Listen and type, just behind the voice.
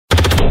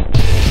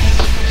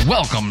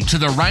Welcome to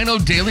the Rhino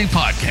Daily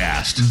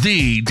Podcast,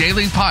 the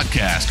daily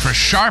podcast for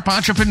sharp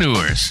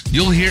entrepreneurs.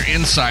 You'll hear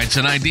insights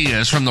and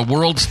ideas from the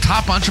world's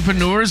top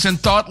entrepreneurs and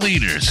thought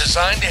leaders,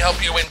 designed to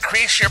help you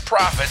increase your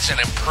profits and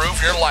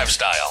improve your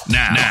lifestyle.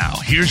 Now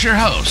here's your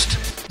host,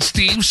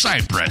 Steve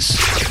Cypress.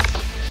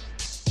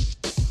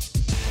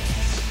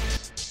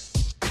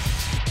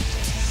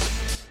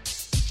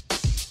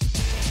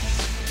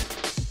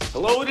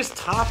 Hello, it is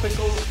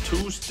Topical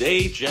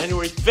Tuesday,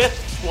 January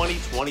 5th,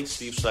 2020.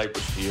 Steve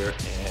Cypress here,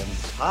 and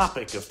the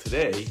topic of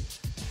today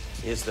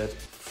is that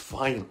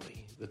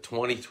finally, the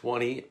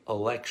 2020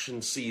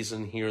 election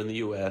season here in the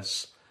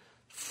U.S.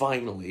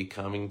 finally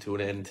coming to an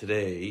end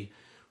today.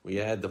 We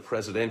had the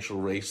presidential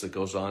race that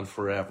goes on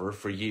forever,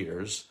 for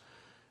years,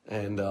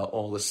 and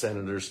all the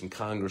senators and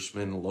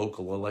congressmen,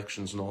 local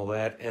elections and all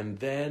that, and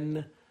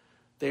then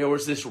there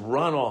was this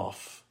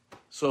runoff.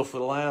 So for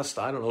the last,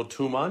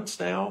 2 months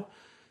now,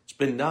 it's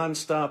been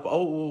nonstop.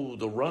 Oh,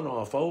 the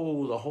runoff.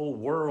 Oh, the whole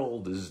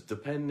world is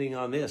depending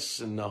on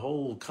this, and the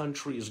whole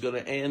country is going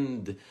to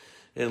end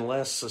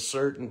unless a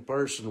certain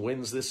person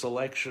wins this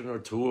election, or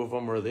two of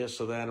them, or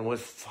this or that. And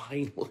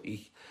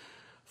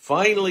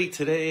finally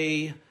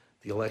today,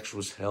 the election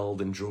was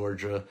held in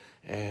Georgia,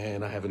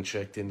 and I haven't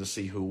checked in to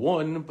see who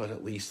won, but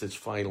at least it's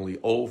finally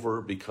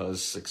over,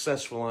 because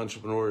successful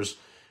entrepreneurs,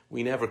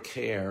 we never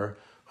care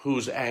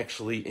who's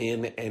actually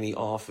in any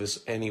office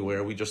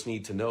anywhere. We just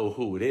need to know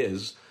who it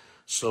is,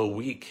 so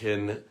we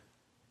can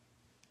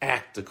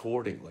act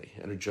accordingly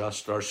and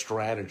adjust our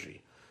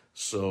strategy.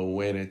 So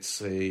when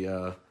it's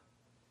an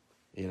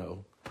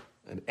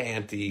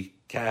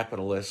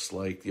anti-capitalist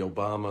like the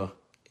Obama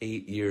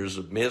 8 years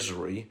of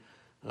misery,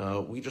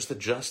 we just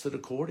adjusted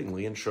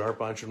accordingly, and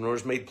sharp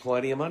entrepreneurs made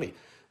plenty of money.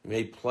 We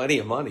made plenty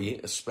of money,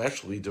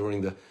 especially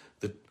during the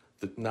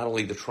not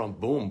only the Trump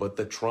boom, but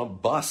the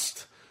Trump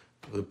bust,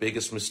 the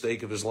biggest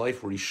mistake of his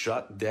life, where he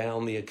shut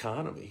down the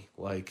economy.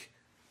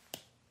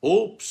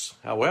 Oops.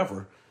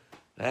 However,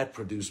 that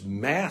produced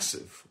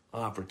massive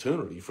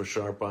opportunity for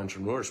sharp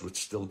entrepreneurs, which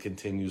still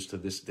continues to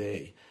this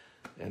day.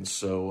 And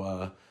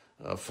so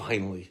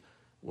finally,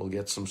 we'll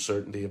get some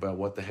certainty about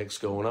what the heck's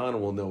going on,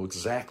 and we'll know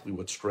exactly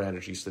what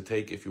strategies to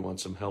take. If you want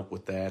some help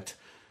with that,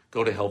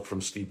 go to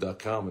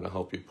helpfromsteve.com, and I'll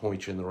help you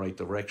point you in the right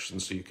direction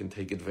so you can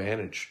take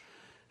advantage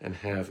and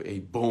have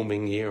a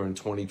booming year in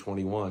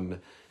 2021.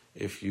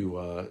 If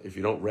you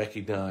don't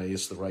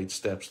recognize the right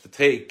steps to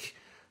take,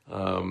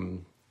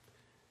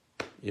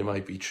 you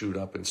might be chewed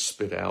up and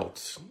spit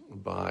out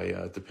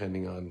by,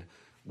 depending on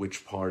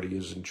which party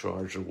is in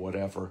charge or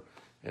whatever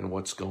and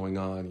what's going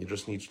on. You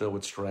just need to know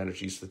what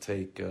strategies to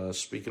take.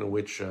 Speaking of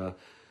which,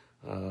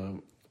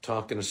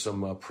 talking to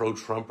some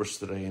pro-Trumpers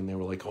today, and they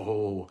were like,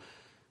 oh,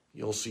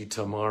 you'll see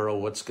tomorrow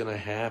what's going to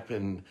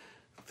happen.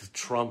 The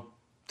Trump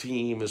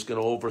team is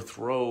going to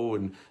overthrow,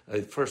 and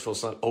first of all,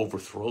 it's not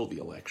overthrow the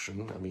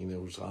election. I mean,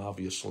 there was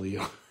obviously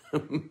an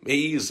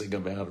amazing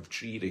amount of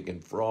cheating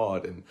and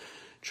fraud and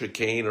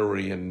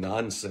chicanery and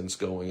nonsense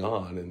going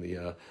on in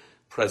the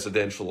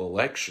presidential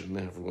election.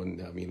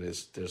 Everyone, I mean,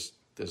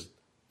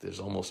 there's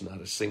almost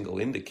not a single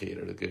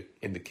indicator to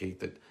indicate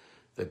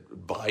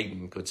that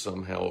Biden could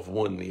somehow have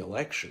won the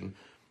election.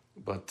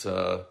 But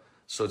so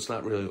it's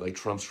not really like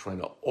Trump's trying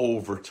to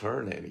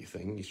overturn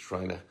anything. He's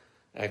trying to,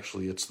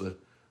 actually, it's the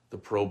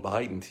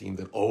pro-Biden team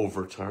that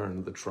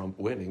overturned the Trump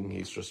winning.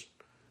 He's just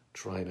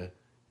trying to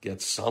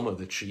get some of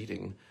the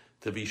cheating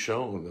to be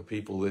shown. The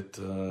people that,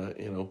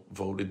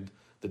 voted,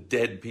 the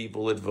dead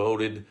people that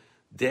voted,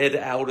 dead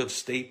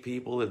out-of-state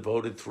people that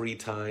voted 3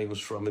 times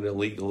from an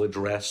illegal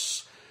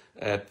address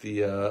at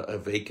the a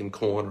vacant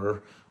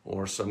corner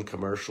or some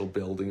commercial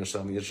building or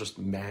something. It's just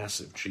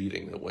massive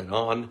cheating that went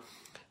on.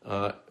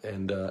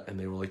 And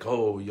they were like,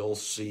 oh, you'll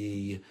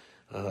see,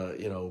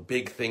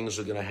 big things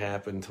are going to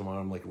happen tomorrow.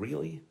 I'm like,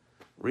 really?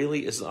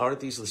 Really? Aren't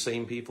these the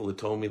same people that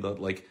told me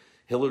that,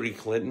 Hillary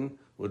Clinton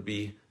would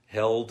be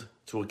held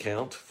to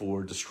account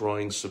for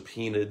destroying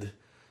subpoenaed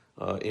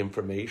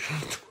information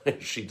when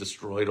she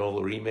destroyed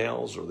all her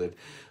emails, or that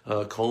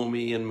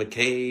Comey and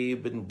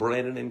McCabe and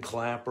Brennan and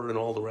Clapper and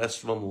all the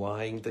rest of them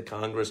lying to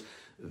Congress,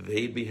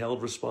 they'd be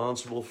held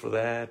responsible for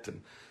that,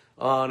 and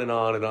on and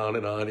on and on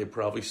and on. You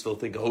probably still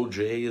think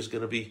OJ is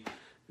going to be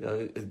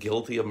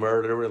guilty of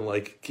murder,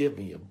 and give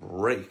me a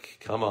break.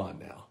 Come on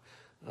now.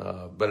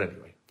 But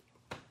anyway,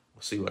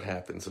 we'll see what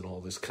happens and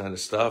all this kind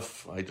of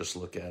stuff. I just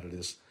look at it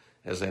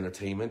as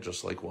entertainment,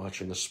 just like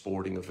watching a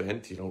sporting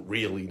event. You don't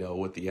really know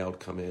what the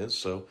outcome is,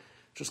 so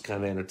just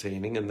kind of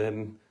entertaining. And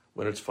then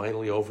when it's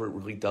finally over, it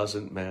really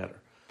doesn't matter,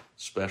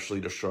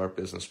 especially to sharp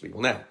business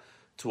people. Now,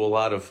 to a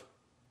lot of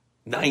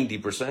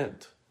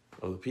 90%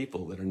 of the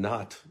people that are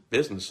not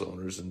business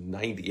owners and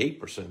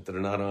 98% that are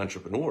not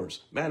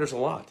entrepreneurs, matters a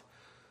lot.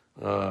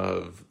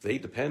 They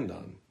depend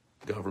on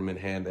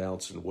government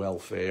handouts and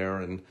welfare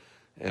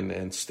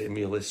and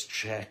stimulus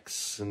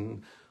checks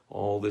and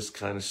all this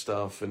kind of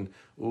stuff, and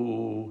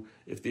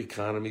if the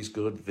economy's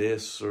good,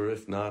 this, or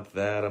if not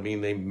that. I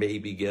mean, they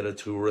maybe get a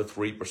 2 or a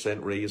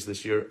 3% raise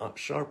this year.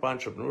 Sharp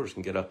entrepreneurs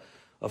can get a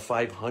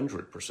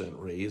 500%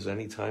 raise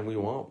anytime we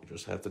want. We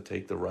just have to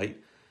take the right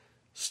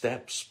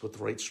steps, put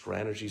the right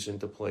strategies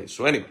into place.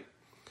 So anyway,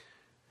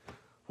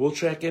 we'll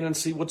check in and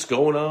see what's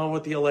going on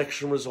with the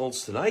election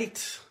results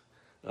tonight.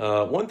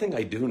 One thing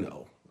I do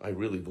know, I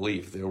really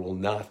believe there will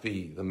not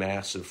be the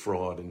massive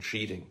fraud and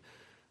cheating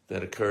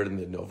that occurred in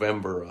the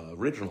November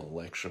original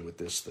election with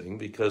this thing,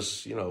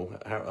 because,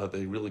 are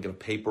they really going to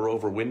paper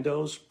over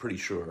windows? Pretty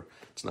sure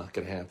it's not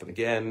going to happen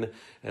again.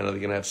 And are they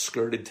going to have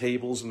skirted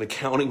tables in the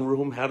counting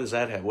room? How does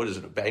that happen? What is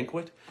it, a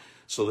banquet?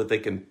 So that they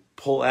can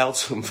pull out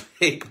some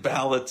fake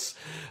ballots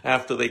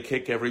after they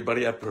kick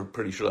everybody up? I'm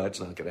pretty sure that's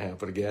not going to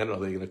happen again. Are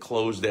they going to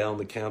close down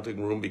the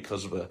counting room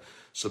because of a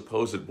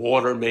supposed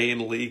water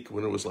main leak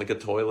when it was like a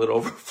toilet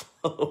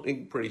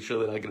overflowing? Pretty sure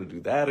they're not going to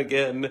do that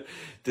again.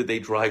 Did they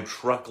drive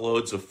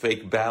truckloads of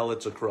fake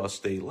ballots across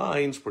state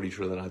lines? Pretty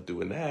sure they're not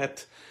doing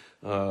that.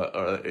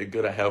 Are they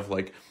going to have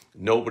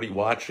nobody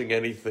watching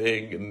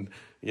anything and,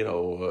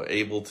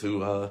 able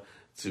to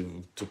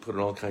put in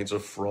all kinds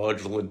of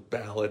fraudulent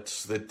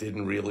ballots that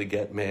didn't really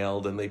get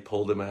mailed and they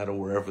pulled them out of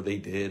wherever they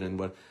did? And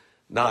what?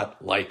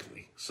 Not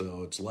likely.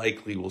 So it's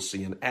likely we'll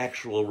see an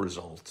actual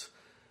result.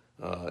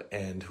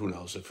 And who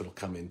knows if it'll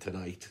come in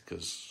tonight,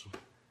 because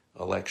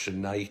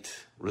election night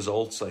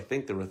results, I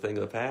think they're a thing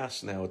of the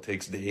past. Now it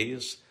takes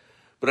days.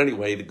 But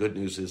anyway, the good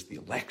news is the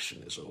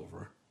election is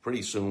over.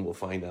 Pretty soon we'll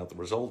find out the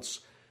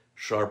results.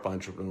 Sharp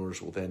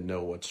entrepreneurs will then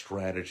know what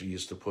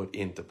strategies to put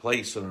into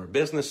place in our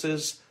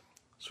businesses,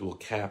 so we'll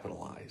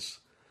capitalize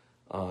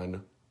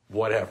on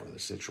whatever the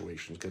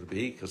situation is going to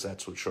be, because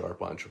that's what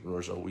sharp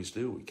entrepreneurs always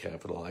do. We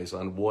capitalize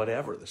on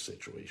whatever the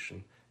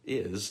situation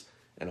is,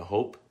 and I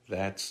hope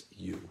that's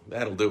you.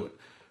 That'll do it.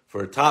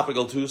 For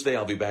Topical Tuesday,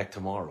 I'll be back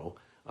tomorrow.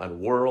 On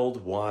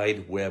World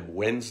Wide Web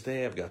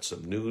Wednesday, I've got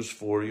some news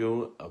for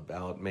you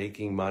about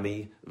making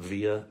money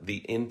via the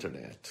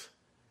internet.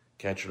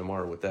 Catch you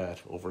tomorrow with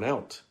that. Over and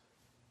out.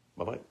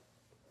 Bye-bye.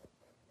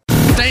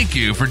 Thank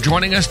you for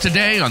joining us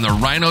today on the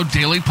Rhino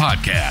Daily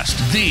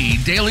Podcast, the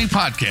daily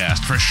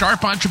podcast for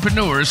sharp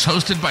entrepreneurs,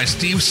 hosted by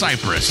Steve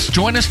Cypress.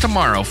 Join us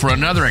tomorrow for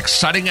another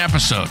exciting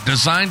episode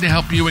designed to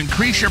help you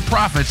increase your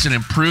profits and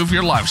improve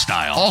your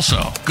lifestyle.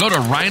 Also, go to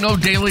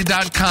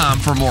rhinodaily.com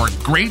for more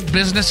great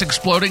business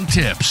exploding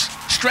tips,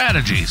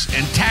 strategies,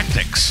 and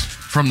tactics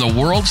from the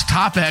world's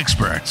top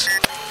experts.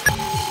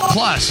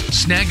 Plus,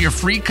 snag your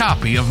free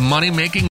copy of Money Making